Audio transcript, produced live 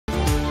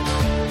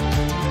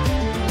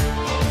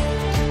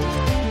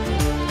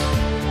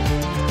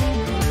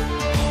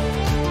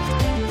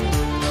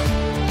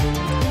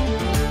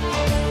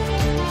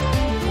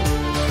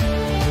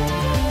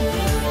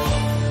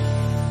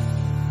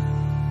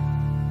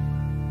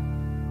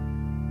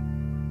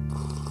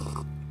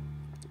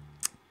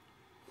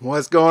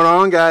What's going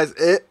on, guys?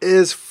 It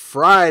is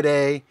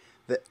Friday,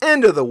 the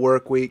end of the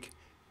work week.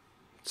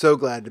 So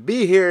glad to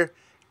be here.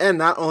 And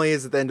not only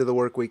is it the end of the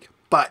work week,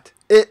 but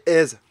it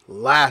is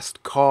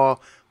last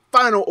call,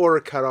 final order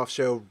cutoff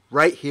show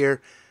right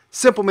here,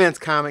 Simpleman's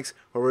Comics,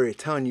 where we're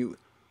telling you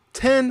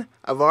 10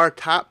 of our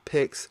top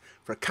picks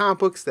for comic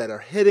books that are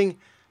hitting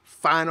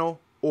final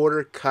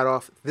order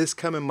cutoff this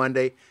coming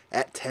Monday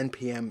at 10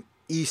 p.m.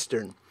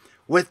 Eastern.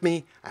 With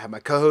me, I have my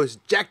co-host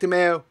Jack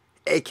DeMeo,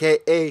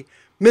 aka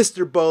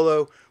Mr.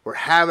 Bolo. We're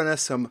having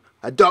us some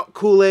adult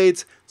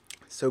Kool-Aids.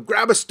 So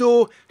grab a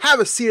stool, have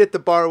a seat at the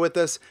bar with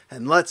us,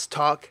 and let's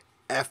talk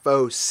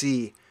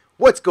FOC.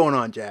 What's going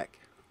on, Jack?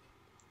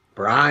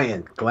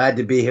 Brian, glad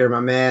to be here, my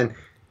man.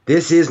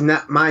 This is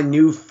not my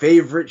new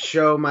favorite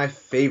show, my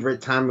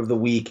favorite time of the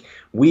week.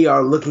 We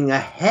are looking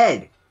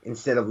ahead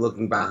instead of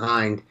looking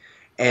behind,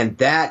 and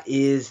that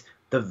is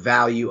the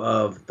value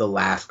of the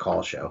last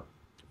call show.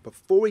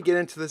 Before we get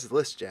into this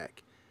list,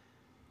 Jack,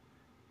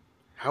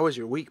 how was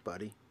your week,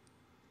 buddy?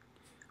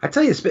 I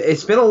tell you,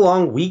 it's been a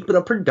long week, but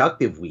a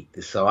productive week.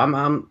 So I'm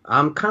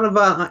kind of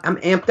I'm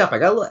amped up. I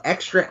got a little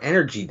extra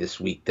energy this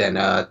week than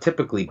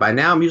typically. By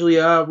now, I'm usually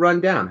run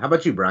down. How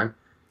about you, Brian?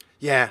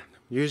 Yeah,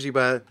 usually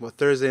by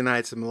Thursday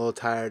nights I'm a little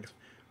tired,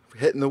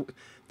 hitting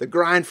the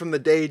grind from the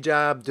day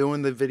job,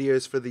 doing the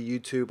videos for the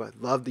YouTube. I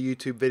love the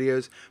YouTube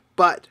videos,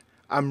 but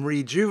I'm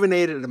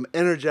rejuvenated. I'm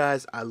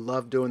energized. I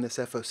love doing this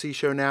FOC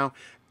show now,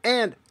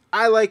 and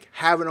I like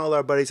having all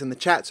our buddies in the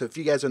chat. So if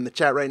you guys are in the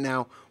chat right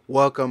now,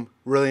 welcome.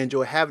 Really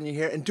enjoy having you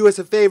here. And do us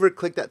a favor,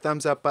 click that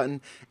thumbs up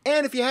button.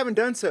 And if you haven't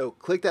done so,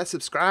 click that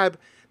subscribe.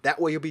 That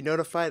way you'll be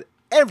notified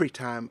every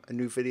time a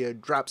new video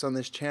drops on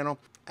this channel.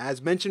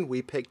 As mentioned,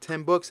 we picked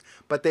 10 books,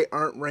 but they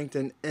aren't ranked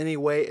in any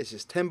way. It's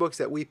just 10 books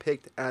that we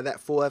picked out of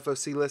that full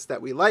FOC list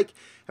that we like.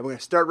 And we're going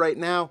to start right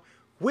now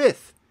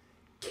with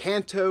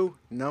Canto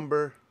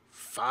number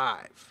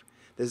 5.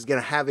 This is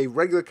going to have a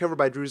regular cover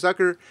by Drew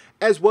Zucker,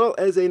 as well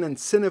as an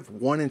incentive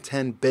 1 in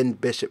 10 Ben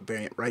Bishop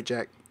variant. Right,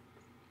 Jack?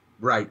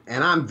 Right,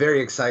 and I'm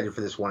very excited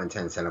for this 1 in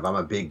 10 incentive. I'm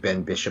a big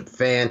Ben Bishop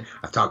fan.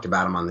 I've talked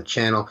about him on the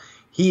channel.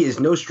 He is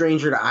no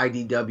stranger to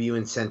IDW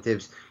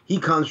incentives. He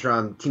comes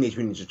from Teenage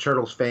Mutant Ninja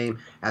Turtles fame,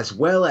 as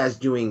well as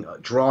doing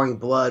Drawing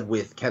Blood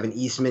with Kevin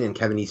Eastman and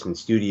Kevin Eastman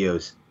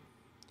Studios.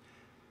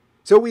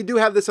 So we do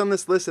have this on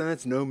this list, and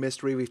it's no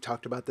mystery. We've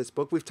talked about this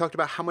book. We've talked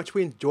about how much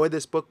we enjoyed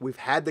this book. We've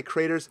had the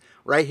creators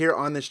right here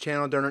on this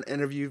channel during an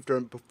interview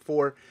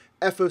before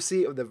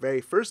FOC of the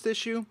very first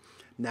issue.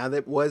 Now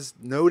that was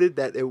noted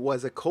that it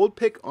was a cold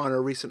pick on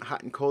our recent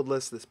hot and cold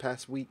list this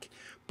past week,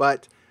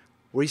 but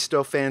we're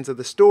still fans of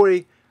the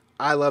story.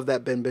 I love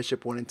that Ben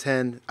Bishop 1 in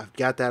 10. I've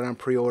got that on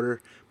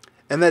pre-order.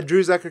 And that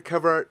Drew Zucker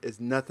cover art is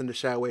nothing to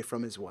shy away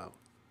from as well.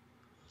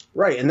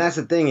 Right, and that's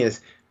the thing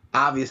is,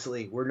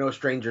 obviously, we're no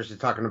strangers to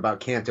talking about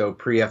Canto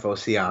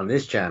pre-FOC on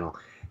this channel.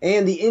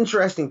 And the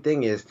interesting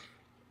thing is,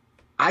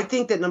 I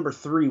think that number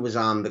 3 was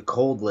on the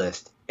cold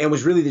list and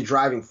was really the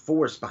driving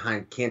force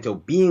behind Canto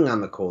being on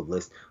the cold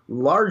list,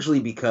 largely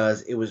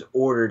because it was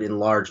ordered in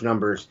large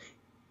numbers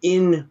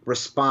in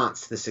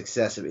response to the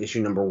success of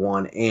issue number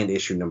 1 and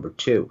issue number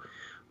 2.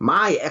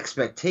 My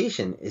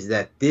expectation is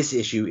that this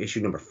issue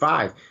number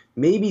 5,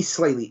 may be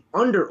slightly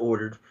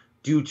under-ordered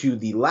due to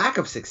the lack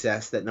of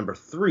success that number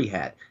 3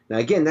 had. Now,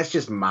 again, that's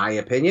just my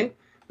opinion,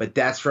 but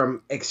that's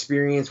from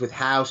experience with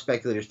how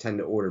speculators tend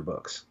to order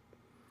books.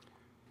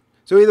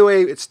 So either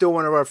way, it's still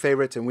one of our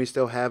favorites, and we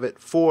still have it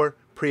for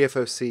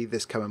pre-FOC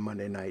this coming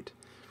Monday night.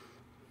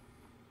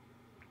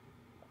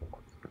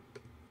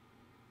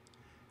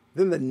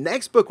 Then the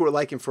next book we're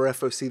liking for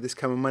FOC this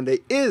coming Monday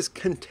is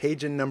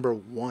Contagion number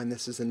 1.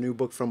 This is a new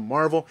book from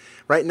Marvel.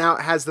 Right now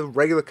it has the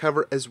regular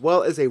cover as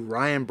well as a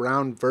Ryan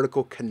Brown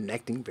vertical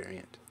connecting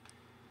variant.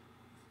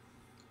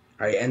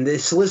 All right, and the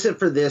solicit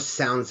for this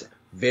sounds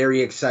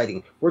very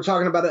exciting. We're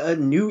talking about a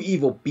new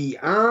evil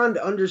beyond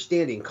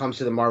understanding comes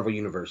to the Marvel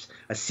Universe.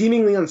 A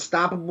seemingly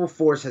unstoppable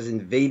force has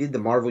invaded the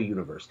Marvel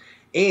Universe,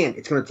 and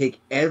it's going to take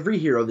every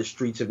hero the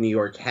streets of New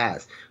York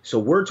has. So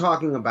we're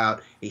talking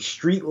about a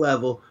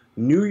street-level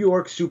New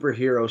York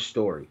superhero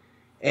story.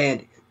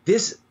 And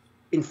this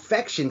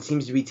infection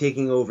seems to be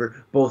taking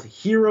over both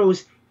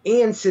heroes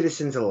and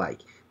citizens alike.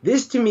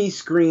 This, to me,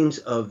 screams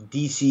of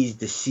DC's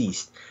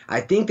Deceased.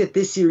 I think that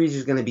this series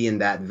is going to be in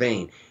that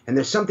vein. And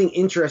there's something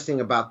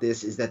interesting about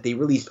this is that they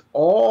released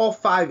all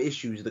 5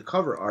 issues, the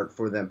cover art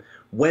for them,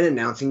 when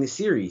announcing the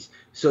series.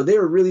 So they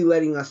were really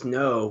letting us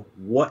know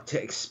what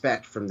to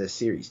expect from this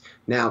series.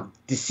 Now,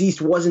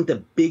 Deceased wasn't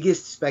the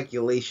biggest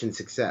speculation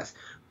success,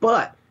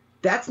 but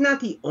that's not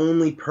the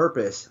only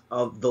purpose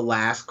of The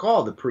Last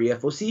Call, the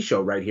pre-FOC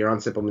show right here on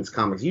Simpleman's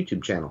Comics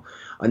YouTube channel.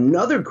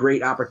 Another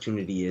great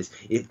opportunity is,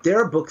 if there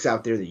are books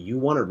out there that you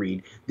want to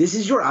read, this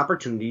is your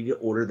opportunity to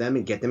order them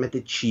and get them at the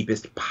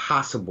cheapest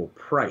possible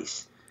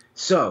price.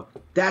 So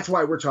that's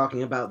why we're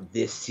talking about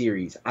this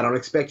series. I don't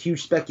expect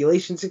huge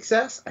speculation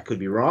success. I could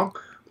be wrong,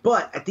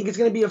 but I think it's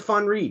going to be a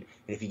fun read.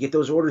 And if you get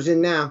those orders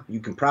in now, you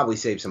can probably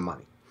save some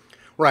money.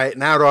 Right,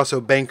 and I would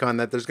also bank on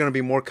that there's going to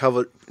be more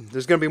covers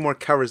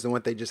than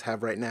what they just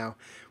have right now.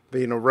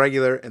 being a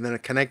regular and then a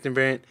connecting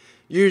variant.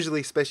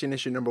 Usually, especially in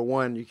issue number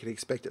 1, you can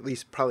expect at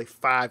least probably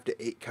 5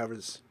 to 8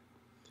 covers.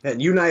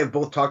 And you and I have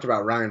both talked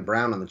about Ryan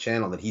Brown on the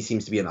channel, that he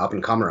seems to be an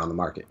up-and-comer on the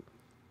market.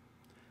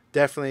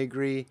 Definitely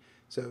agree.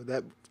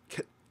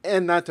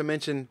 And not to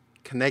mention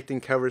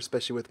connecting covers,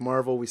 especially with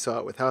Marvel. We saw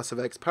it with House of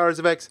X, Powers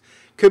of X.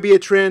 Could be a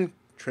trend.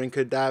 Trend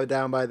could die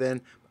down by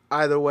then.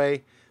 Either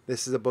way,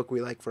 this is a book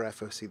we like for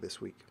FOC this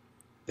week.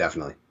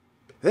 Definitely.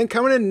 Then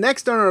coming in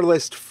next on our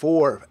list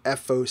for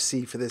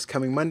FOC for this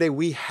coming Monday,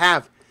 we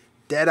have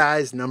Dead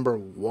Eyes number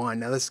 1.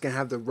 Now this is going to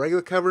have the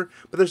regular cover,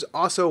 but there's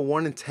also a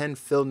 1 in 10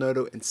 Phil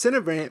Noto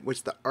incentive variant,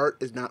 which the art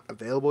is not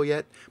available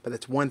yet, but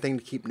that's one thing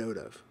to keep note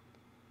of.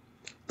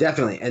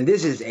 Definitely. And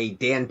this is a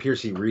Dan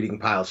Piercy reading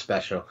pile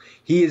special.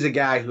 He is a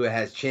guy who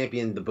has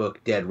championed the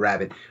book Dead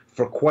Rabbit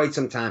for quite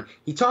some time.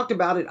 He talked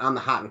about it on the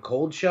Hot and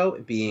Cold show,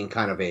 it being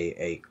kind of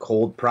a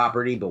cold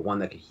property, but one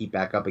that could heat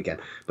back up again.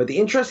 But the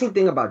interesting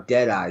thing about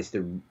Dead Eyes,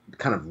 the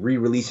kind of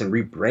re-release and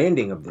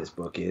rebranding of this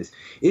book is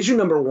issue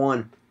number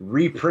 1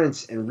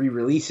 reprints and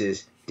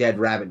re-releases Dead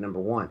Rabbit number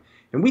 1.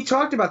 And we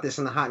talked about this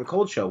on the Hot and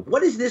Cold show.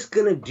 What is this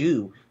going to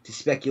do to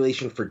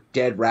speculation for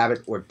Dead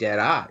Rabbit or Dead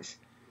Eyes?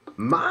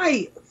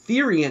 My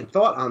theory and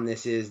thought on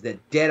this is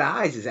that Dead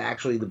Eyes is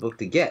actually the book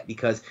to get,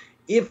 because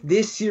if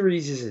this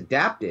series is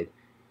adapted,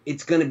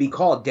 it's going to be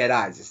called Dead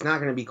Eyes. It's not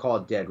going to be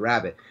called Dead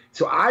Rabbit.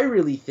 So I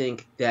really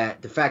think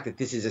that the fact that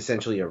this is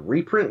essentially a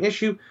reprint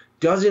issue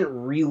doesn't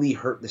really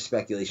hurt the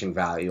speculation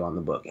value on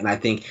the book. And I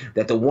think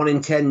that the 1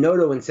 in 10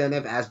 Noto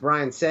incentive, as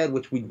Brian said,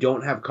 which we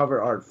don't have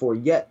cover art for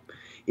yet,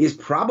 is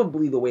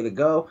probably the way to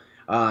go.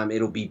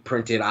 It'll be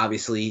printed,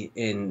 obviously,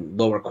 in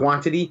lower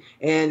quantity.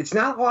 And it's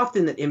not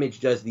often that Image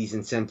does these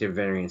incentive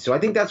variants. So I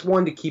think that's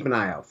one to keep an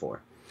eye out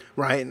for.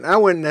 Right, and I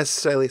wouldn't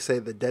necessarily say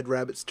the Dead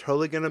Rabbit's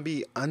totally going to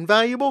be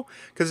unvaluable,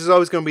 because there's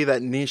always going to be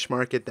that niche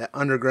market, that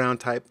underground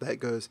type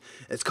that goes,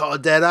 it's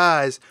called Dead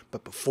Eyes,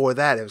 but before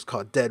that it was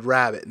called Dead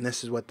Rabbit, and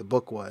this is what the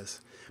book was.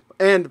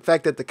 And the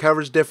fact that the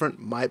cover's different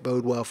might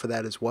bode well for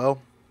that as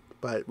well,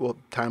 but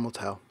time will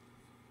tell.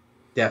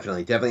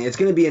 Definitely. It's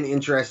going to be an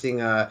interesting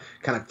kind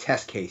of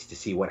test case to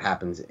see what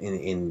happens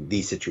in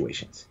these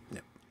situations.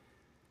 Yep.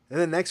 And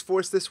then next for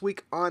us this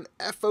week on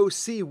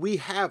FOC, we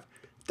have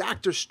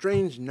Doctor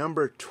Strange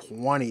number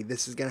 20.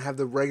 This is going to have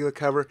the regular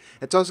cover.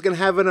 It's also going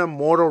to have an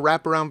Immortal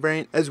wraparound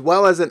variant, as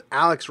well as an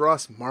Alex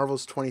Ross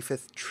Marvel's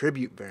 25th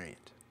tribute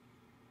variant.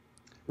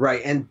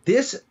 Right, and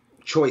this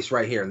choice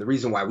right here, and the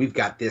reason why we've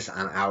got this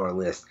on our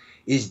list,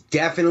 is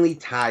definitely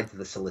tied to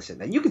the solicit.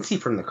 Now, you can see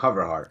from the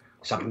cover art,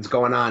 something's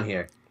going on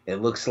here. It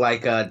looks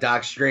like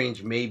Doc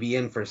Strange may be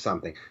in for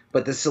something.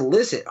 But the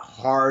solicit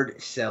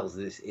hard sells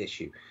this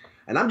issue.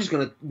 And I'm just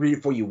going to read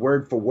it for you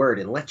word for word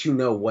and let you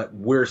know what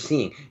we're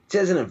seeing. It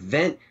says an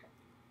event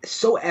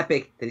so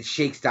epic that it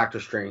shakes Doctor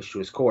Strange to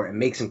his core and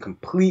makes him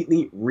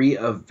completely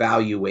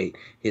reevaluate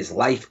his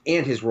life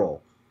and his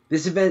role.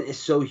 This event is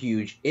so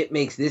huge, it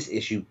makes this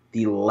issue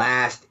the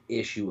last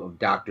issue of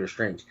Doctor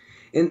Strange.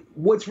 And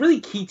what's really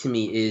key to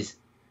me is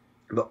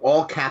the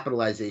all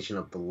capitalization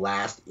of the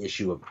last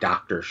issue of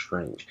Doctor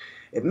Strange.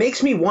 It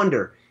makes me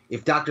wonder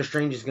if Doctor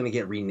Strange is going to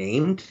get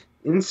renamed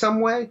in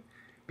some way,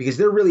 because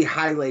they're really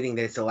highlighting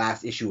that it's the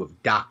last issue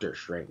of Doctor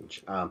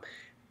Strange. And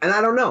I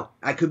don't know.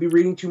 I could be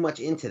reading too much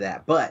into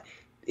that, but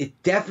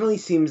it definitely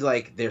seems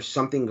like there's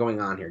something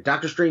going on here.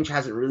 Doctor Strange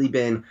hasn't really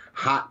been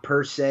hot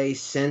per se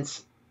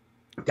since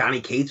Donny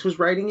Cates was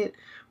writing it,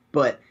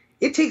 but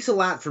it takes a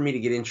lot for me to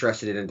get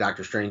interested in a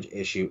Doctor Strange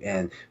issue,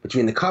 and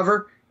between the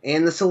cover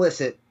and the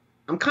solicit,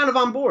 I'm kind of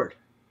on board.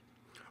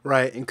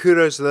 Right, and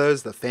kudos to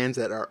those, the fans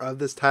that are of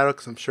this title,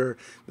 because I'm sure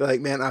they're like,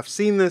 man, I've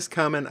seen this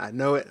coming, I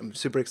know it, I'm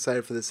super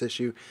excited for this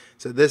issue,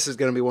 so this is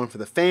going to be one for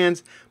the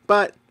fans,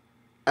 but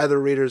other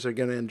readers are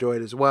going to enjoy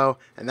it as well,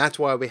 and that's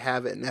why we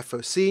have it in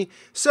FOC.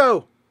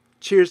 So,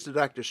 cheers to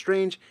Doctor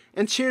Strange,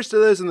 and cheers to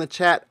those in the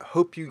chat.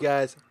 Hope you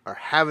guys are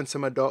having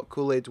some adult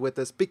Kool-Aids with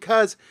us,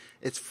 because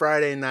it's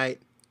Friday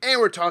night,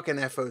 and we're talking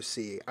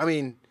FOC. I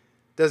mean,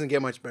 doesn't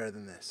get much better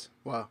than this.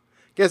 Well,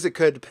 guess it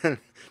could, depending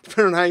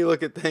on how you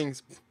look at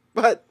things.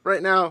 But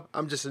right now,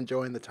 I'm just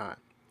enjoying the time.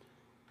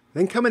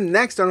 Then coming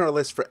next on our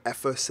list for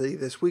FOC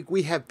this week,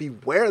 we have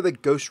Beware the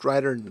Ghost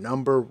Rider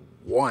number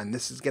 1.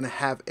 This is going to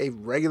have a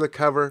regular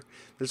cover.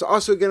 There's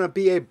also going to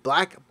be a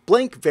black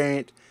blank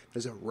variant.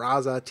 There's a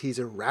Raza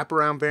teaser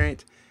wraparound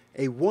variant,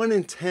 a 1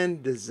 in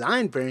 10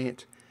 design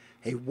variant,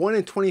 a 1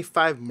 in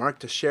 25 Mark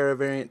Teixeira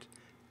variant,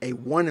 a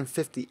 1 in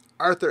 50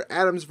 Arthur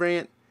Adams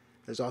variant.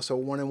 There's also a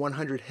 1 in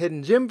 100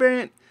 Hidden Gem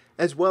variant,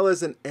 as well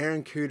as an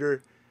Aaron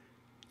Kuder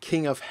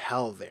King of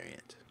Hell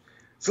variant.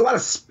 It's a lot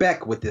of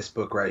spec with this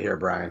book right here,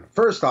 Brian.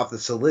 First off, the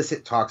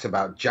solicit talks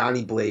about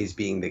Johnny Blaze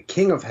being the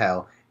King of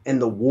Hell and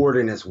the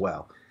Warden as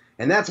well.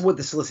 And that's what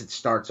the solicit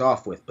starts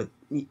off with. But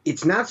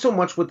it's not so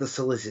much what the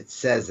solicit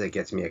says that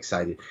gets me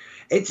excited.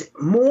 It's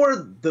more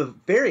the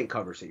variant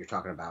covers that you're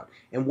talking about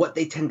and what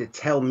they tend to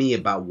tell me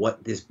about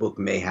what this book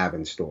may have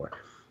in store.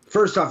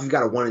 First off, you've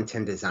got a 1 in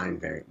 10 design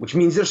variant, which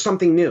means there's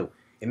something new.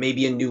 It may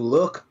be a new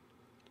look.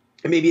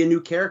 It may be a new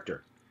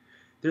character.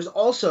 There's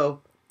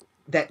also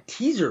that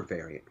teaser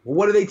variant. Well,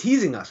 what are they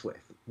teasing us with?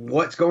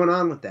 What's going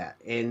on with that?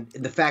 And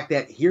the fact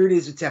that here it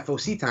is, it's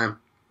FOC time,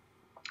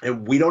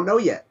 and we don't know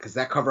yet because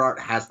that cover art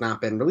has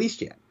not been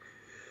released yet.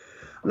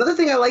 Another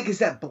thing I like is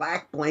that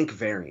black blank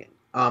variant.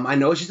 I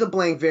know it's just a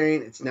blank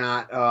variant. It's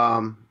not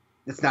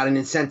an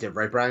incentive,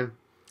 right, Brian?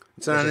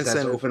 It's not an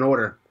incentive. That's open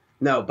order.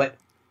 No, but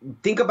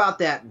think about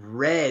that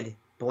red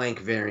blank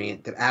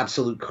variant that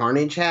Absolute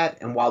Carnage had,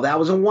 and while that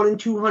was a 1 in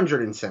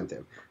 200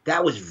 incentive,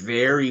 that was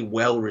very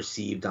well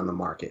received on the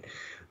market.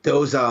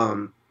 Those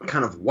kind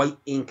of white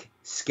ink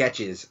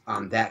sketches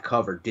on that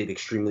cover did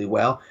extremely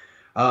well.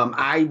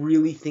 I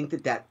really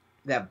think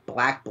that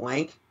black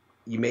blank,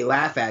 you may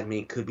laugh at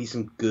me, could be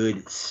some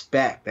good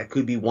spec. That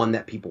could be one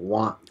that people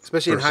want,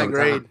 especially in high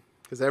grade,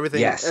 because every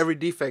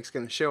defect's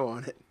going to show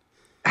on it.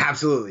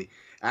 Absolutely.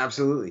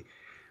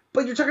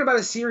 But you're talking about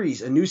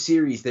a new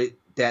series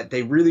that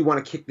they really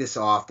want to kick this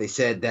off. They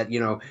said that,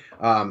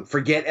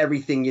 forget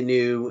everything you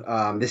knew.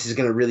 This is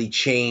going to really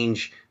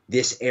change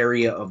this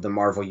area of the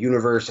Marvel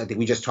Universe. I think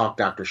we just talked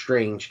Doctor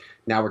Strange.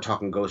 Now we're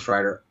talking Ghost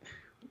Rider.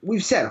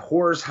 We've said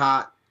horror's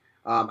hot.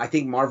 I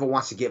think Marvel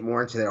wants to get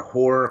more into their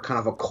horror kind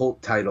of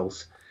occult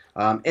titles.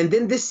 And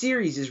then this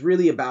series is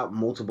really about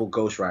multiple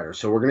Ghost Riders.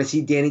 So we're going to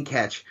see Danny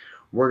Ketch.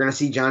 We're going to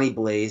see Johnny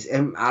Blaze.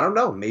 And I don't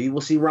know, maybe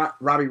we'll see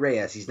Robbie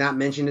Reyes. He's not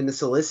mentioned in the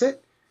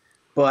solicit,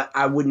 but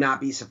I would not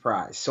be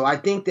surprised. So I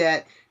think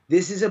that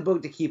this is a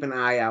book to keep an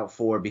eye out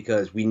for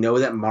because we know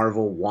that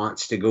Marvel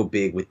wants to go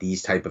big with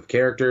these type of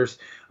characters.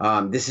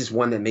 This is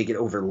one that may get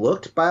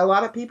overlooked by a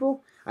lot of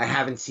people. I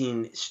haven't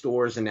seen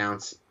stores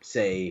announce,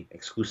 say,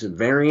 exclusive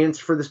variants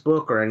for this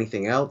book or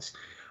anything else.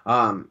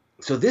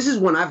 So this is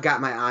one I've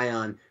got my eye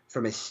on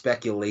from a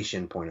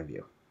speculation point of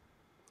view.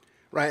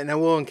 Right, and I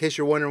will, in case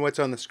you're wondering what's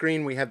on the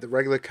screen, we have the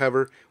regular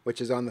cover, which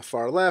is on the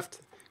far left.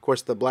 Of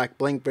course, the black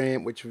blank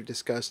variant, which we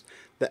discussed.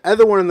 The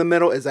other one in the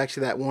middle is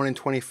actually that 1 in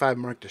 25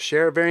 Mark to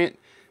Share variant.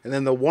 And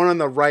then the one on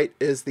the right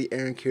is the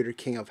Aaron Kuder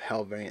King of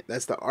Hell variant.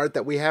 That's the art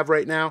that we have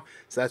right now,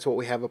 so that's what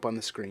we have up on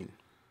the screen.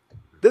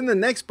 Then the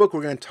next book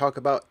we're going to talk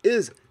about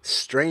is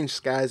Strange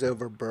Skies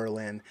Over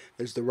Berlin.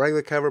 There's the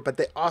regular cover, but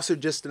they also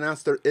just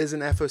announced there is an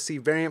FOC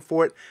variant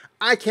for it.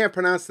 I can't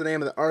pronounce the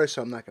name of the artist,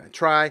 so I'm not going to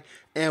try.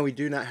 And we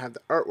do not have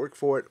the artwork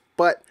for it,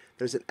 but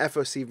there's an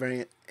FOC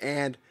variant.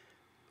 And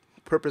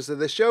the purpose of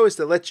this show is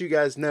to let you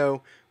guys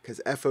know,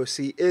 because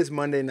FOC is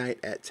Monday night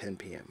at 10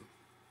 p.m.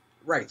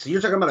 Right, so you're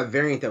talking about a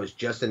variant that was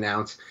just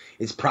announced.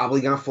 It's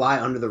probably going to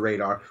fly under the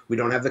radar. We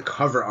don't have the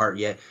cover art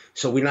yet,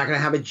 so we're not going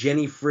to have a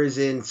Jenny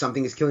Frizen,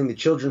 Something is Killing the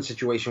Children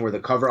situation where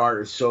the cover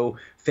art is so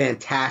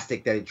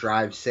fantastic that it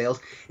drives sales.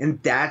 And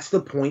that's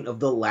the point of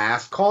the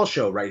last call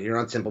show right here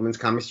on Simpleman's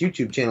Comics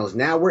YouTube channel. Is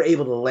now we're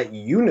able to let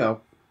you know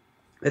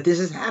that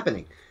this is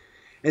happening.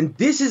 And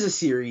this is a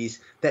series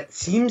that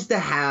seems to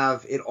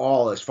have it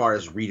all as far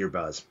as reader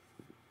buzz.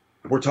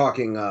 We're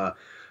talking a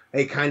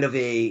kind of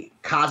a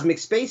cosmic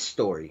space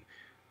story.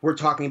 We're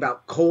talking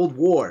about Cold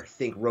War,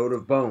 think Road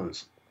of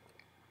Bones.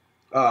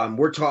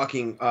 We're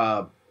talking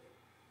an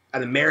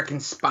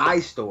American spy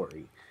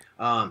story.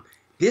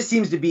 This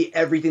seems to be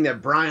everything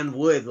that Brian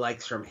Wood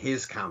likes from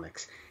his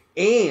comics.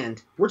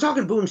 And we're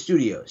talking Boom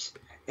Studios.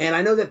 And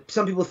I know that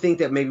some people think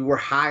that maybe we're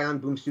high on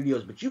Boom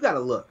Studios, but you got to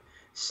look.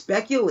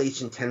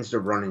 Speculation tends to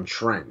run in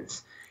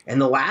trends. And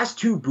the last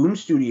two Boom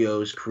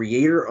Studios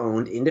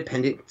creator-owned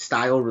independent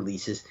style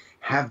releases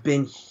have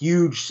been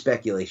huge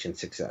speculation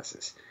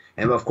successes.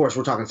 And of course,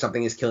 we're talking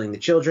Something is Killing the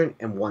Children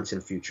and Once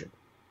and Future.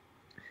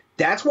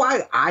 That's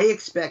why I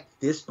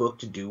expect this book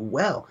to do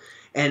well.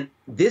 And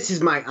this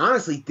is my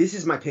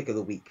pick of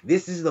the week.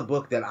 This is the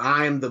book that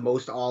I'm the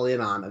most all in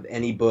on of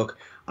any book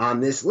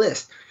on this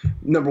list.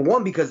 Number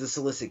one, because the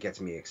solicit gets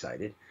me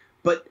excited,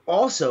 but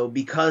also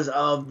because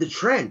of the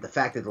trend. The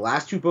fact that the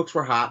last two books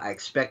were hot. I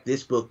expect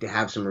this book to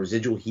have some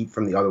residual heat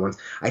from the other ones.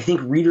 I think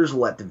readers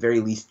will at the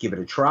very least give it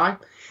a try.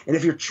 And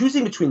if you're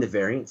choosing between the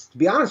variants, to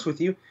be honest with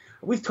you,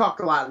 we've talked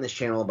a lot on this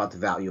channel about the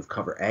value of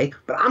cover A,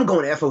 but I'm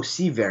going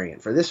FOC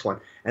variant for this one.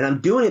 And I'm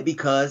doing it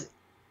because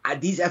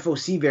these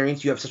FOC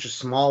variants, you have such a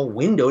small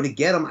window to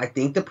get them. I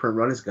think the print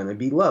run is going to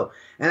be low.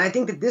 And I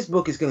think that this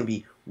book is going to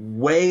be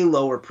way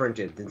lower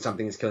printed than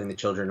Something is Killing the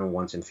Children and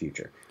Once and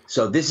Future.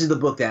 So this is the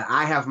book that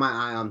I have my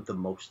eye on the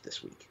most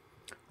this week.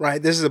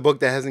 Right, this is a book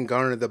that hasn't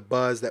garnered the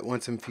buzz that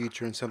Once and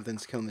Future and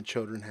Something's Killing the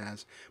Children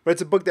has. But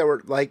it's a book that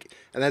we're like,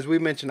 and as we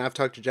mentioned, I've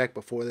talked to Jack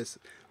before this,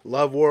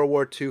 love World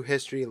War II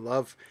history,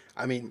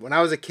 when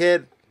I was a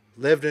kid,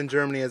 lived in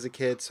Germany as a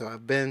kid, so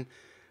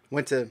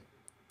went to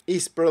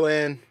East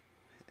Berlin,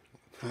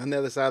 on the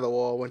other side of the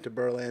wall, went to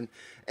Berlin,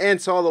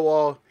 and saw the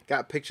wall,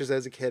 got pictures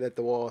as a kid at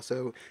the wall.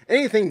 So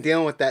anything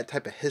dealing with that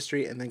type of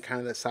history and then kind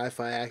of the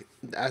sci-fi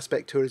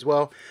aspect to it as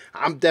well,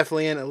 I'm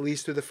definitely in at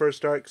least through the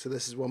first arc, so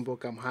this is one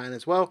book I'm high on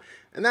as well,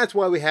 and that's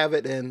why we have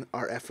it in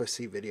our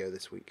FOC video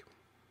this week.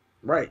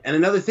 Right, and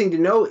another thing to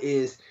note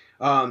is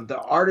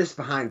the artist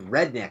behind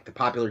Redneck, the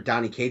popular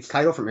Donny Cates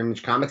title from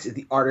Image Comics, is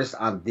the artist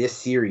on this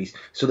series.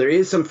 So there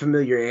is some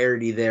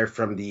familiarity there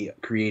from the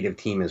creative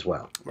team as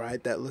well.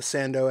 Right, that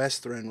Lysando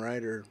Estrin,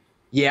 right?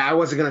 Yeah, I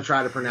wasn't going to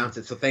try to pronounce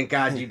it, so thank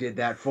God you did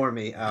that for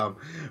me.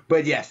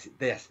 But yes,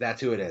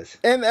 that's who it is.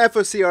 And the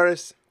FOC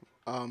artist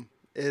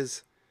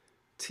is,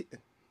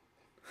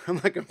 I'm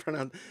not going to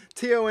pronounce,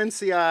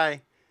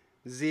 TONCIZONJIC.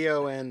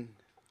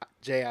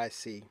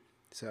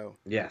 So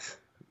Yes.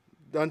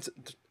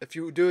 if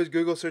you do a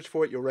Google search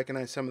for it, you'll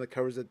recognize some of the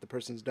covers that the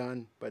person's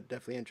done, but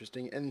definitely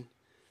interesting. And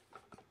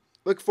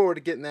look forward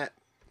to getting that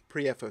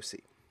pre-FOC.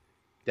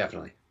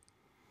 Definitely.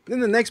 Then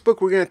the next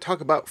book we're going to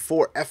talk about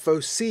for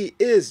FOC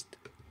is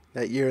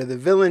that Year of the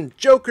Villain,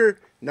 Joker,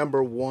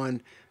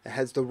 #1. It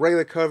has the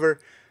regular cover.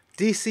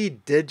 DC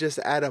did just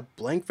add a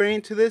blank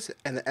variant to this,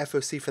 and the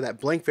FOC for that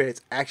blank variant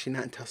is actually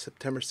not until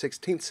September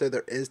 16th, so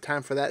there is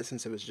time for that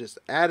since it was just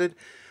added.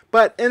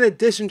 But in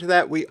addition to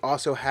that, we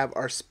also have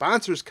our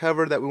sponsors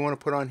cover that we want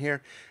to put on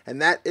here,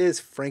 and that is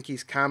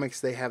Frankie's Comics.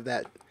 They have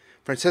that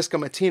Francesco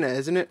Mattina,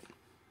 isn't it?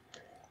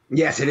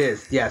 Yes, it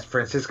is. Yes,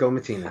 Francisco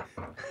Mattina.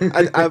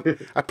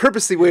 I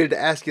purposely waited to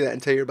ask you that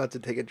until you're about to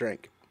take a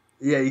drink.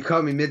 Yeah, you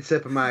caught me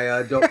mid-sip of my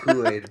adult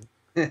Kool-Aid.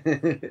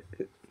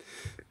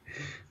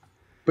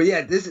 But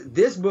yeah,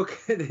 this book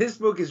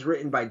is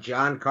written by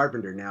John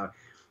Carpenter. Now,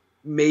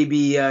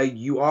 maybe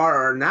you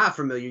are or not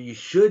familiar. You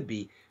should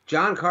be.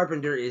 John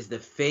Carpenter is the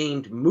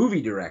famed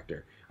movie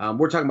director.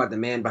 We're talking about the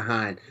man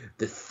behind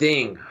The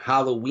Thing,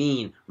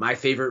 Halloween, my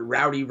favorite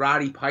Rowdy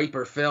Roddy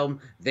Piper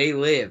film, They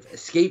Live,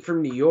 Escape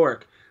from New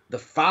York, The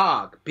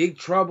Fog, Big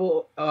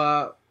Trouble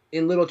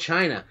in Little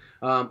China,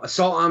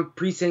 Assault on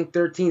Precinct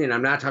 13, and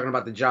I'm not talking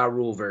about the Ja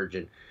Rule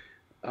version.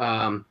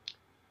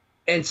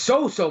 And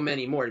so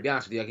many more, to be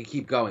honest with you. I could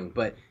keep going.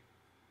 But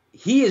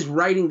he is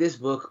writing this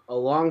book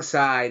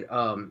alongside,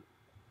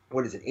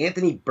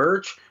 Anthony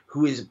Birch,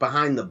 who is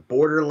behind the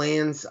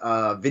Borderlands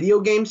video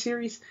game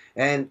series.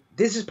 And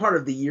this is part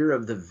of the Year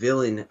of the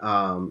Villain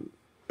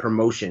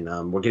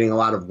promotion. We're getting a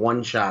lot of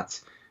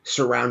one-shots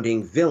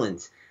surrounding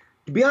villains.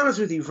 To be honest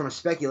with you, from a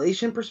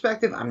speculation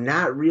perspective, I'm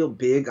not real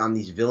big on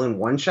these villain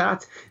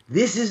one-shots.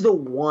 This is the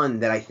one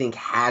that I think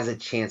has a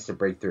chance to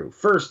break through.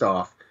 First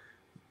off,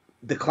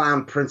 the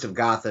Clown Prince of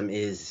Gotham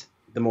is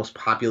the most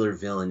popular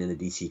villain in the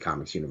DC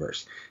Comics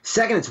universe.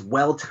 Second, it's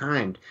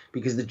well-timed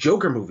because the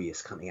Joker movie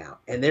is coming out,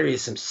 and there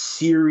is some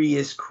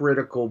serious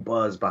critical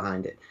buzz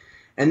behind it.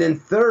 And then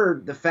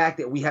third, the fact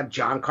that we have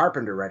John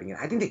Carpenter writing it.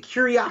 I think the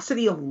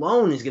curiosity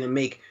alone is going to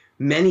make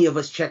many of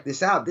us check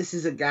this out. This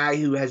is a guy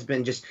who has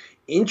been just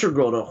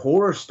integral to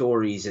horror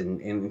stories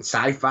and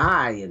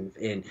sci-fi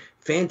and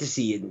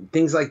fantasy and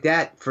things like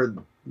that for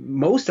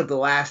most of the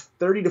last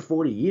 30 to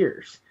 40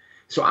 years.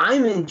 So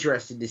I'm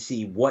interested to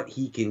see what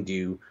he can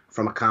do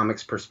from a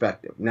comics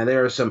perspective. Now,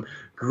 there are some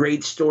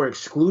great store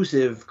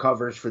exclusive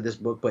covers for this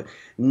book, but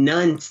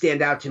none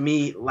stand out to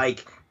me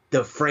like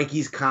the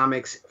Frankie's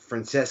Comics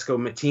Francesco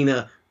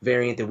Mattina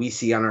variant that we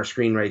see on our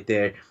screen right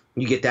there.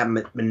 You get that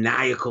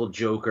maniacal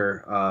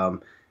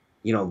Joker,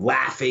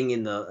 laughing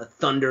in the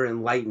thunder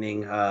and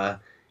lightning. So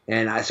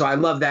I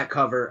love that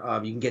cover.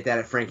 You can get that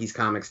at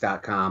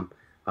frankiescomics.com.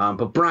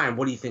 But Brian,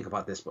 what do you think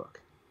about this book?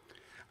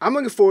 I'm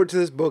looking forward to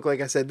this book.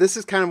 Like I said, this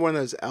is kind of one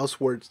of those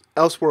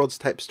Elseworlds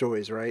type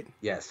stories, right?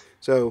 Yes.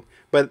 So,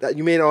 but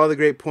you made all the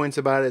great points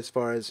about it as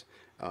far as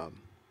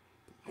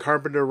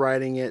Carpenter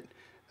writing it.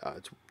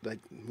 It's like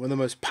one of the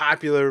most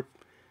popular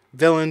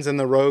villains in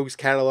the Rogues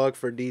catalog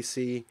for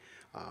DC.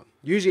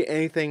 Usually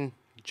anything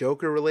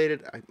Joker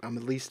related, I'm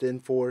at least in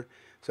for.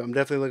 So I'm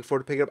definitely looking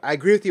forward to picking it up. I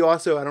agree with you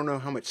also. I don't know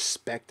how much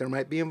spec there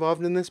might be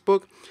involved in this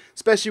book,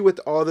 especially with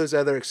all those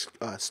other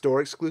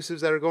store exclusives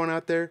that are going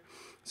out there.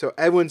 So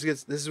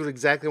this is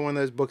exactly one of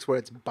those books where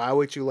it's buy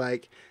what you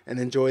like and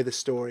enjoy the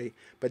story,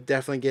 but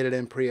definitely get it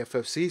in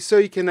pre-FOC so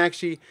you can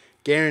actually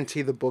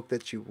guarantee the book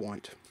that you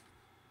want.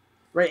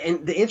 Right,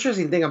 and the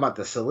interesting thing about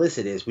the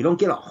solicit is we don't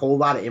get a whole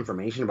lot of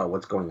information about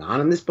what's going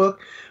on in this book,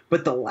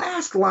 but the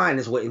last line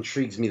is what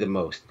intrigues me the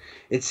most.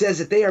 It says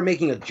that they are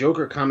making a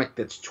Joker comic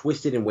that's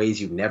twisted in ways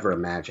you've never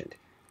imagined.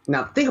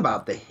 Now, think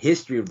about the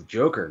history of the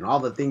Joker and all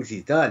the things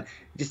he's done,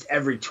 just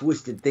every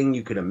twisted thing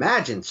you could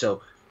imagine.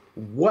 So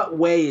what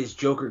way is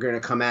Joker going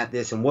to come at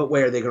this, and what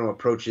way are they going to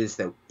approach this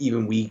that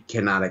even we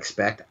cannot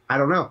expect? I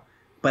don't know.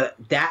 But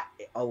that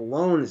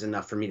alone is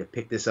enough for me to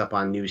pick this up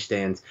on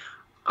newsstands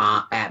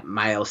at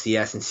my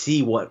LCS and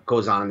see what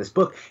goes on in this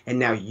book. And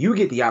now you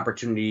get the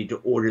opportunity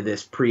to order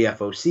this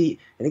pre-FOC,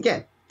 and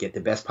again, get the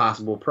best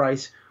possible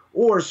price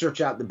or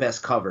search out the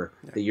best cover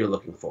that you're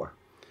looking for.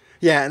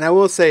 Yeah, and I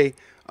will say,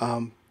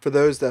 for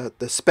those, the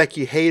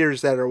specky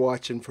haters that are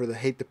watching for the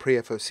hate the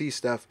pre-FOC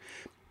stuff,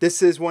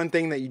 this is one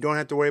thing that you don't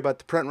have to worry about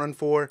the print run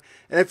for.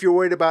 And if you're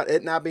worried about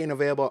it not being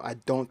available, I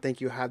don't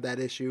think you have that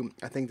issue.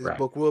 I think this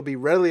book will be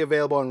readily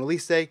available on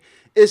release day.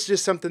 It's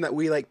just something that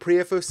we like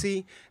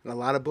pre-FOC. And a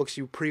lot of books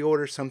you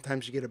pre-order,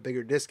 sometimes you get a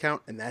bigger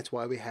discount. And that's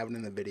why we have it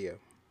in the video.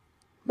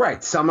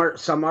 Right. Some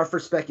are for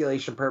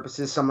speculation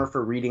purposes. Some are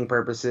for reading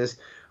purposes.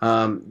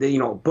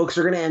 Books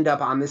are going to end up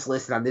on this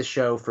list and on this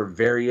show for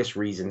various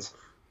reasons.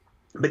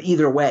 But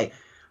either way,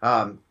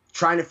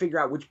 trying to figure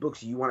out which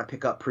books you want to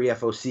pick up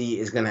pre-FOC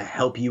is going to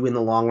help you in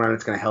the long run.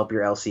 It's going to help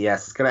your LCS.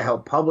 It's going to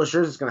help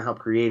publishers. It's going to help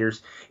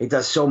creators. It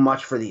does so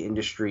much for the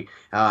industry,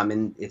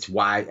 and it's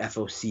why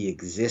FOC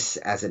exists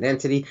as an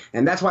entity,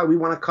 and that's why we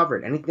want to cover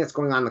it. Anything that's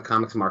going on in the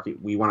comics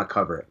market, we want to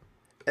cover it.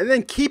 And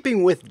then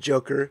keeping with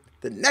Joker,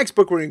 the next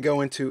book we're going to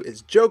go into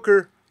is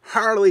Joker,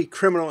 Harley,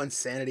 Criminal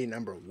Insanity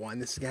 #1.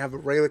 This is going to have a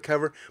regular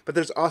cover, but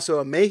there's also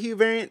a Mayhew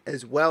variant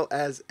as well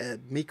as a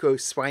Miko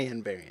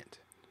Swayan variant.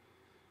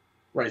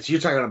 Right, so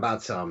you're talking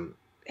about some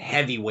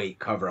heavyweight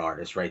cover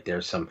artists right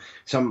there. Some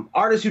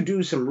artists who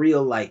do some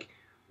real, like,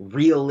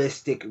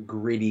 realistic,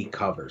 gritty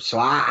covers. So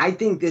I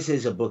think this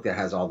is a book that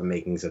has all the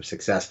makings of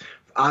success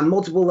on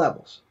multiple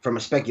levels. From a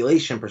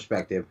speculation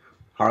perspective,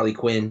 Harley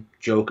Quinn,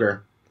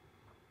 Joker,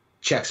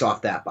 checks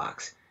off that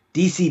box.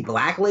 DC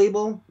Black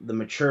Label, the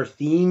mature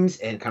themes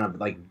and kind of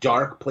like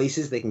dark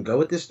places they can go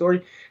with this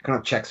story, kind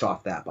of checks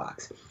off that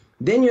box.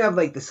 Then you have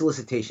like the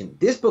solicitation.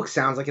 This book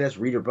sounds like it has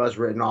reader buzz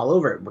written all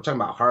over it. We're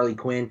talking about Harley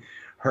Quinn,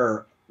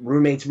 her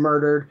roommate's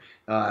murdered.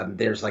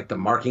 There's like the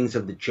markings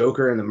of the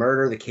Joker and the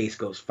murder. The case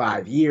goes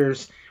 5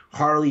 years.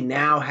 Harley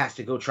now has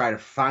to go try to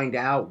find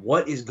out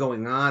what is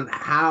going on.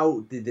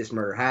 How did this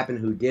murder happen?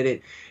 Who did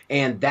it?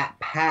 And that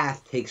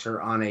path takes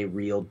her on a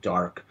real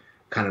dark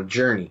kind of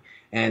journey.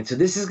 And so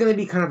this is going to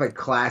be kind of a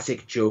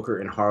classic Joker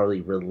and Harley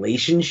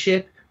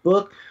relationship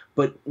book,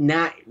 but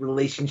not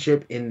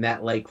relationship in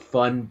that like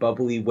fun,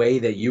 bubbly way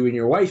that you and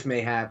your wife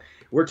may have.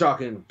 We're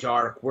talking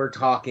dark. We're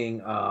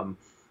talking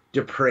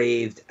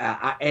depraved.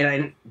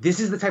 And this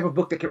is the type of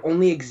book that can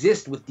only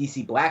exist with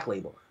DC Black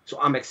Label. So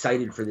I'm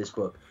excited for this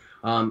book.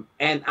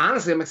 And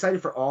honestly, I'm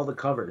excited for all the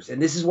covers.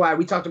 And this is why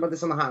we talked about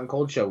this on the Hot and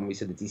Cold show when we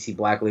said the DC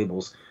Black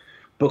Label's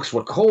books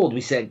were cold.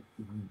 We said,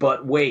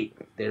 but wait,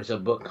 there's a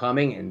book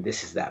coming, and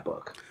this is that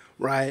book.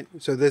 Right.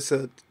 So this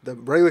the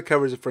regular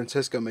cover is a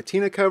Francisco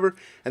Mattina cover,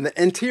 and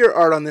the interior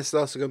art on this is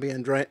also going to be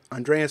Andrea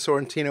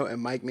Sorrentino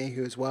and Mike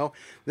Mayhew as well.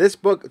 This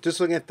book, just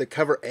looking at the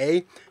cover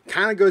A,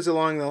 kind of goes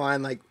along the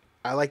line like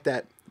I like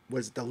that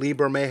was the Lee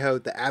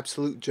Bermejo, the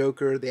Absolute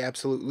Joker, the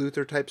Absolute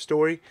Luthor type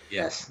story.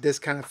 Yes. This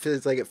kind of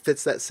feels like it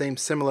fits that same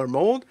similar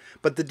mold,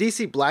 but the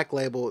DC Black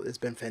Label has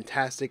been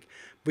fantastic.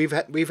 We've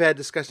had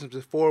discussions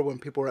before when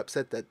people were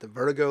upset that the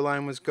Vertigo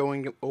line was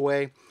going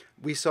away.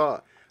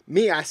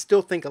 I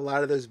still think a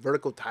lot of those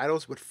Vertical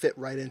titles would fit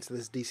right into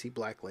this DC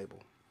Black Label.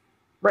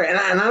 Right,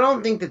 and I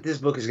don't think that this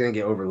book is going to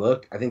get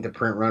overlooked. I think the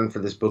print run for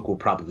this book will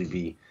probably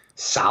be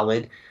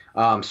solid.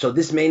 So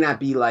this may not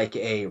be like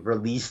a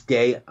release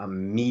day,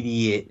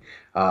 immediate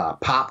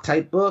pop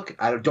type book.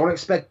 I don't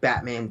expect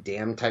Batman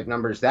Damn type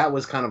numbers. That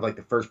was kind of like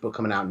the first book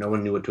coming out. No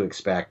one knew what to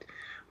expect.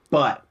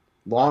 But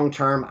long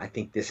term, I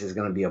think this is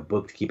going to be a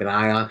book to keep an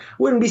eye on.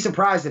 Wouldn't be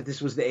surprised if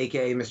this was the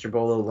AKA Mr.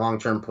 Bolo long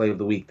term play of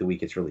the week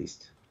it's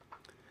released.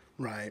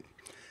 Right.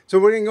 So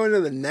we're going to go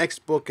into the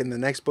next book, and the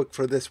next book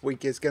for this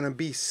week is going to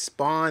be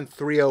Spawn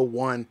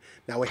 301.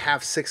 Now we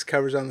have 6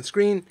 covers on the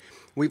screen.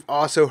 We've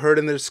also heard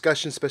in the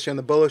discussion, especially on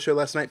the Bolo show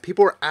last night,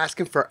 people were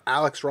asking for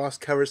Alex Ross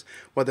covers.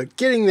 Well, they're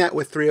getting that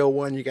with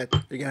 301. You're going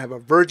to have a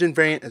Virgin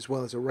variant as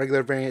well as a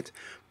regular variant.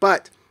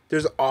 But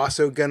there's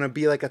also going to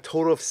be like a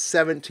total of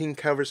 17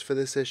 covers for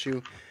this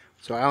issue.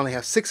 So I only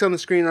have 6 on the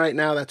screen right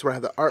now. That's where I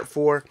have the art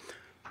for.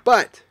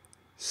 But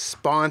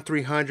Spawn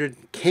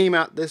 300 came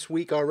out this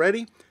week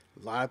already.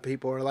 A lot of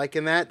people are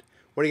liking that.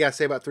 What do you got to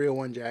say about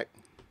 301, Jack?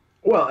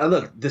 Well,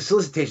 look, the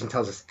solicitation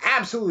tells us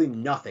absolutely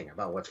nothing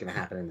about what's going to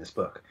happen in this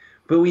book.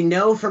 But we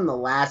know from the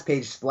last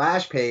page,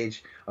 splash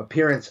page,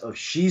 appearance of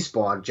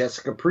She-Spawn,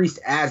 Jessica Priest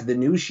as the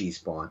new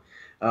She-Spawn,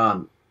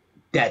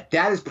 that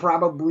is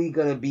probably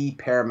going to be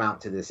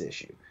paramount to this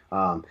issue.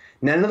 None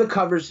of the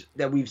covers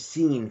that we've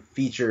seen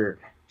feature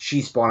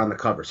She-Spawn on the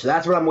cover. So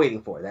that's what I'm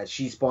waiting for, that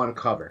She-Spawn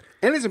cover.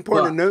 And it's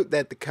important to note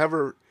that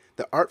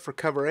the art for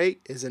cover 8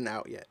 isn't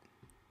out yet.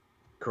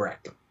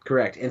 Correct.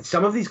 And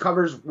some of these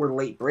covers were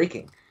late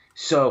breaking.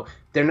 So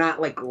they're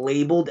not like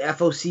labeled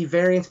FOC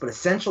variants, but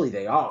essentially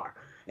they are.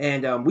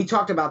 And we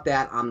talked about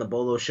that on the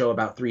Bolo show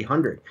about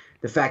 300.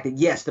 The fact that,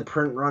 yes, the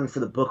print run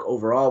for the book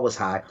overall was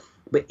high,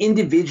 but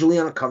individually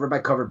on a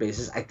cover-by-cover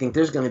basis, I think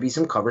there's going to be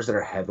some covers that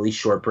are heavily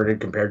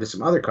short-printed compared to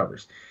some other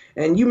covers.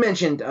 And you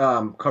mentioned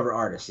cover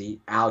artists.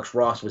 Alex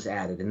Ross was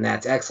added, and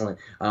that's excellent.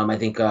 I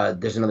think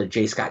there's another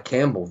J. Scott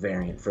Campbell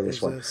variant for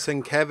this one.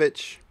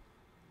 Sienkiewicz.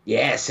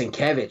 Yeah,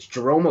 Sienkiewicz,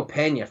 Jerome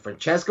Pena,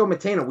 Francesco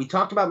Mattina. We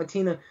talked about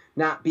Mattina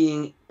not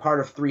being part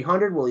of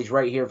 300. Well, he's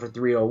right here for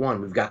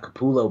 301. We've got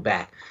Capullo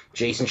back,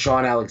 Jason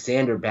Shawn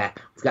Alexander back.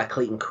 We've got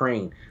Clayton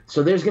Crane.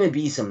 So there's going to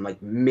be some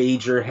like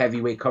major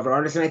heavyweight cover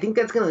artists, and I think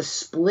that's going to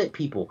split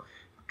people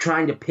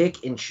trying to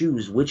pick and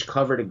choose which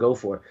cover to go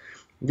for.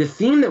 The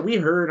theme that we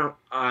heard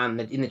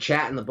in the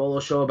chat in the Bolo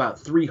show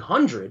about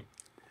 300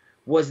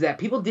 was that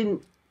people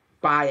didn't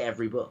buy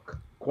every book.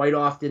 Quite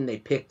often they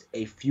picked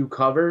a few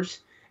covers.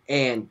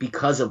 And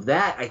because of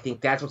that, I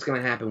think that's what's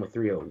going to happen with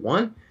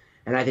 301.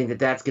 And I think that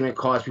that's going to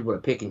cause people to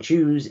pick and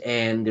choose.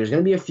 And there's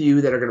going to be a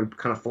few that are going to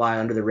kind of fly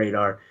under the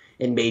radar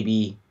and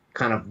maybe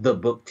kind of the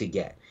book to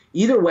get.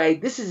 Either way,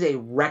 this is a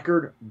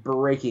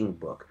record-breaking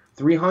book.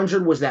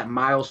 300 was that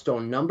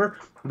milestone number,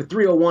 but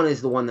 301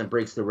 is the one that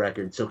breaks the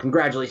record. So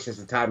congratulations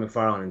to Todd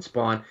McFarlane and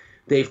Spawn.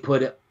 They've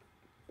put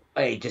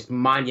a just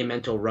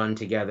monumental run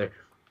together.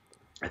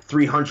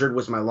 300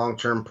 was my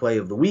long-term play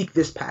of the week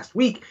this past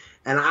week,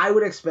 and I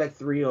would expect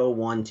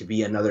 301 to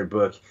be another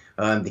book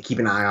to keep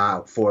an eye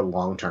out for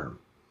long-term.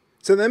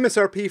 So the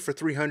MSRP for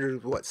 300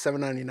 is what,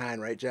 $7.99,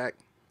 right, Jack?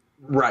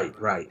 Right.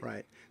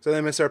 So the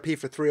MSRP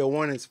for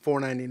 301 is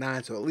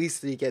 $4.99, so at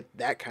least you get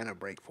that kind of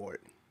break for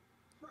it.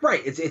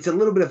 Right. It's a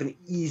little bit of an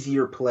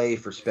easier play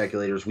for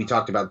speculators. We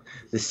talked about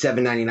the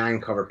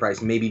 $7.99 cover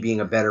price maybe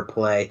being a better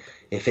play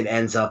if it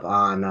ends up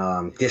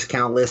on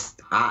discount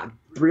list.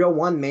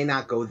 301 may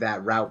not go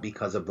that route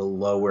because of the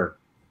lower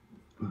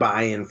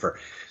buy-in for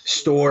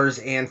stores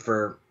and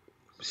for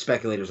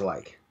speculators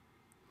alike.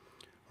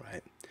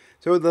 Right.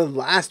 So the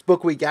last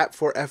book we got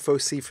for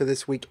FOC for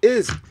this week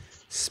is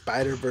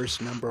Spider-Verse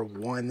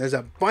 #1. There's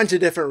a bunch of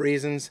different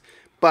reasons,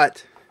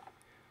 but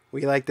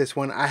we like this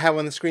one. I have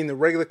on the screen the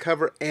regular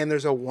cover, and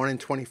there's a 1 in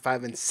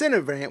 25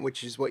 incentive variant,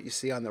 which is what you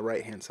see on the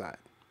right-hand side.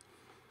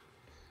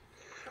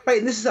 Right,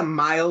 and this is a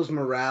Miles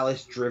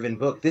Morales-driven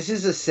book. This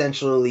is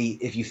essentially,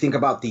 if you think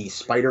about the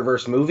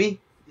Spider-Verse movie,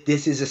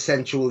 this is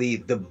essentially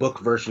the book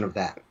version of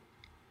that.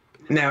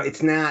 Now,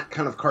 it's not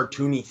kind of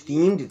cartoony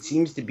themed. It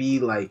seems to be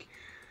like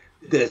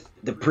the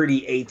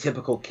pretty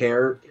atypical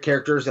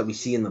characters that we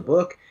see in the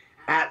book.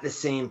 At the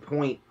same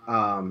point,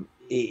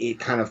 it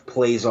kind of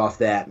plays off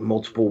that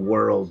multiple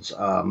worlds,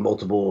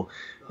 multiple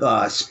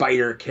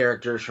spider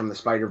characters from the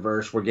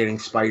Spider-Verse. We're getting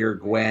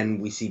Spider-Gwen.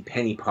 We see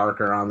Penny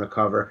Parker on the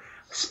cover.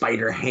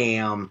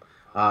 Spider-Ham,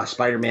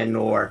 Spider-Man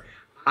Noir.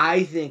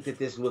 I think that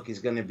this book is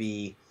going to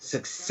be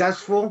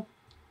successful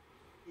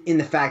in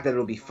the fact that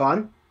it'll be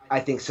fun. I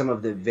think some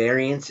of the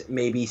variants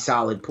may be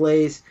solid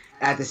plays.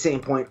 At the same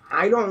point,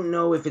 I don't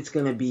know if it's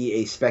going to be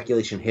a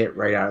speculation hit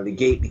right out of the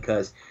gate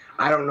because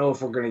I don't know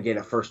if we're going to get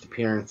a first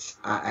appearance.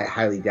 I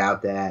highly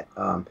doubt that.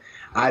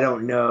 I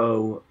don't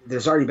know.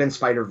 There's already been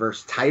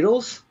Spider-Verse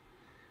titles,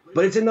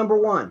 but it's a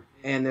 #1,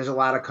 and there's a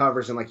lot of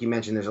covers, and like you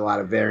mentioned, there's a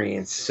lot of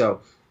variants. So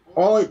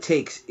all it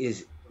takes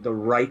is the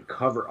right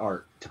cover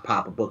art to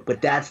pop a book,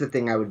 but that's the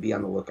thing I would be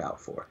on the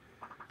lookout for.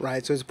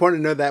 Right, so it's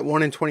important to know that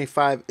 1 in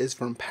 25 is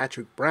from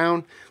Patrick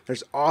Brown.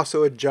 There's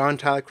also a John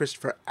Tyler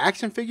Christopher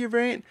action figure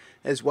variant,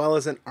 as well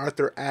as an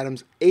Arthur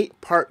Adams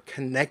 8-part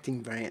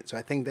connecting variant. So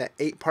I think that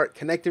 8-part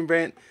connecting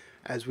variant,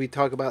 as we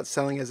talk about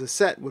selling as a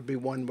set, would be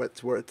one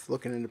that's worth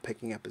looking into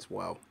picking up as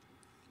well.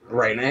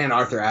 Right, and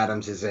Arthur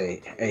Adams is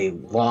a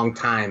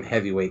long-time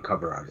heavyweight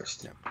cover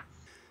artist. Yeah.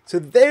 So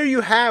there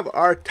you have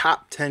our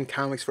top 10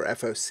 comics for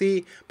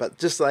FOC, but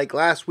just like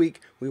last week,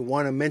 we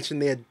want to mention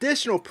the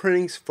additional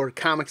printings for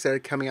comics that are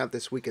coming out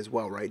this week as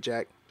well, right,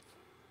 Jack?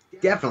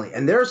 Definitely,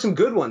 and there are some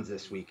good ones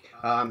this week.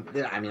 I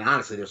mean,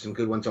 honestly, there's some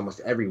good ones almost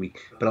every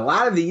week, but a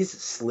lot of these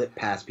slip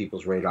past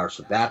people's radar,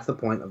 so that's the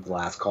point of the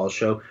Last Call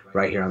show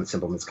right here on the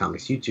Simpleman's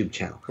Comics YouTube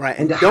channel. Right,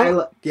 and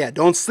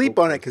don't sleep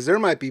on it, because there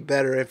might be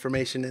better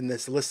information in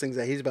this listings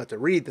that he's about to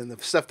read than the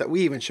stuff that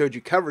we even showed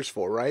you covers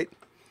for, right?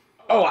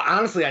 Oh,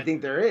 honestly, I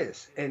think there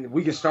is. And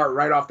we can start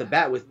right off the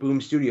bat with Boom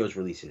Studios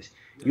releases.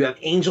 You have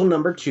Angel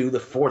 #2, the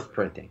 4th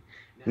printing.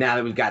 Now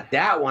that we've got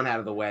that one out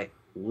of the way,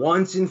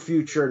 Once in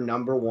Future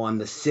 #1,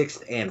 the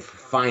 6th and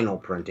final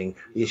printing,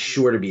 is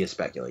sure to be a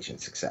speculation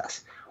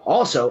success.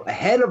 Also,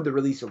 ahead of the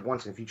release of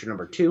Once in Future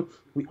 #2,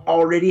 we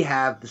already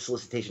have the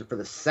solicitation for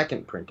the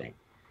 2nd printing.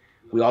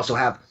 We also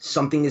have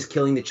Something is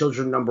Killing the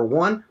Children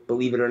 #1,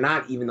 believe it or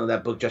not, even though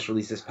that book just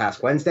released this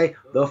past Wednesday,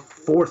 the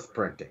 4th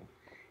printing.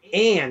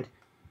 And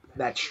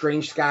that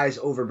Strange Skies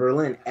Over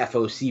Berlin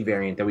FOC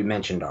variant that we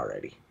mentioned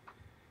already.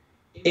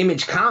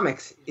 Image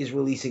Comics is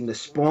releasing the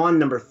Spawn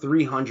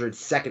 #300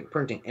 2nd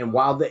printing, and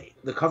while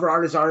the cover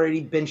art has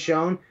already been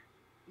shown,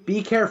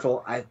 be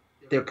careful,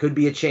 there could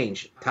be a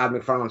change. Todd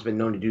McFarlane's been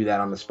known to do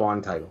that on the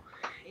Spawn title.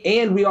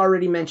 And we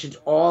already mentioned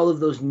all of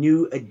those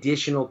new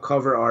additional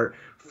cover art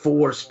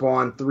for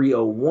Spawn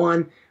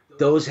 301.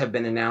 Those have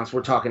been announced.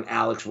 We're talking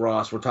Alex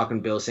Ross, we're talking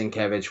Bill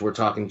Sienkiewicz, we're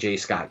talking J.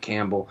 Scott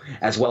Campbell,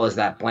 as well as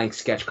that blank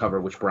sketch cover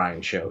which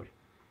Brian showed.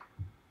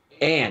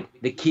 And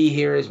the key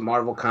here is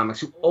Marvel Comics,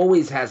 who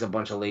always has a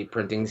bunch of late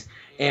printings.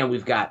 And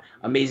we've got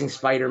Amazing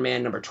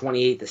Spider-Man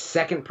 #28, the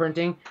 2nd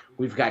printing.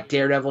 We've got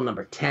Daredevil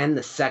 #10,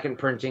 the 2nd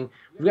printing.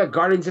 We've got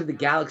Guardians of the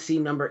Galaxy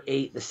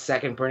 #8, the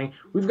 2nd printing.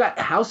 We've got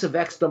House of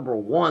X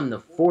 #1, the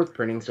 4th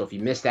printing. So if you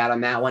missed out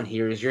on that one,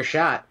 here is your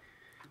shot.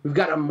 We've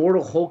got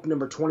Immortal Hulk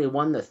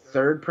 #21, the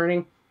 3rd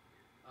printing.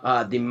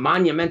 The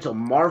monumental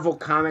Marvel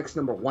Comics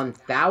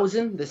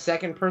 #1000, the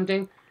 2nd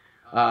printing.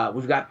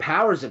 We've got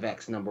Powers of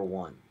X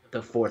 #1,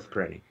 the 4th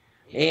printing.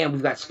 And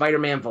we've got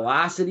Spider-Man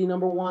Velocity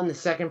 #1, the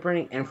 2nd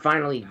printing. And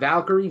finally,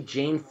 Valkyrie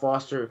Jane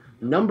Foster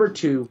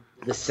 #2,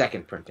 the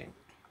 2nd printing.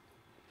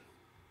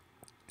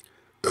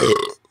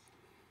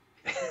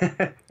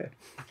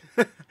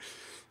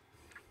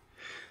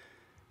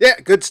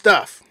 Yeah, good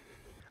stuff.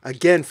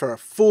 Again, for a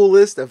full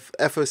list of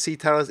FOC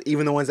titles,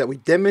 even the ones that we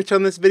did mention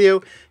on this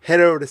video,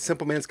 head over to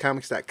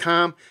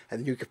simplemanscomics.com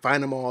and you can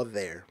find them all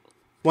there.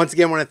 Once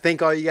again, I want to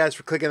thank all you guys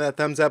for clicking that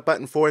thumbs up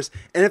button for us.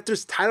 And if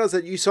there's titles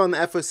that you saw on the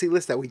FOC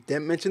list that we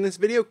didn't mention in this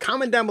video,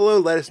 comment down below.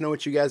 Let us know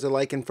what you guys are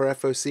liking for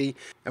FOC.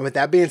 And with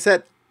that being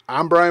said,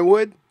 I'm Brian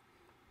Wood.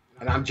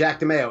 And I'm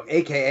Jack DeMeo,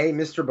 a.k.a.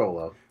 Mr.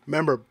 Bolo.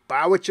 Remember,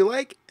 buy what you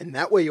like, and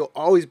that way you'll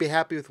always be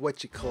happy with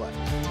what you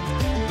collect.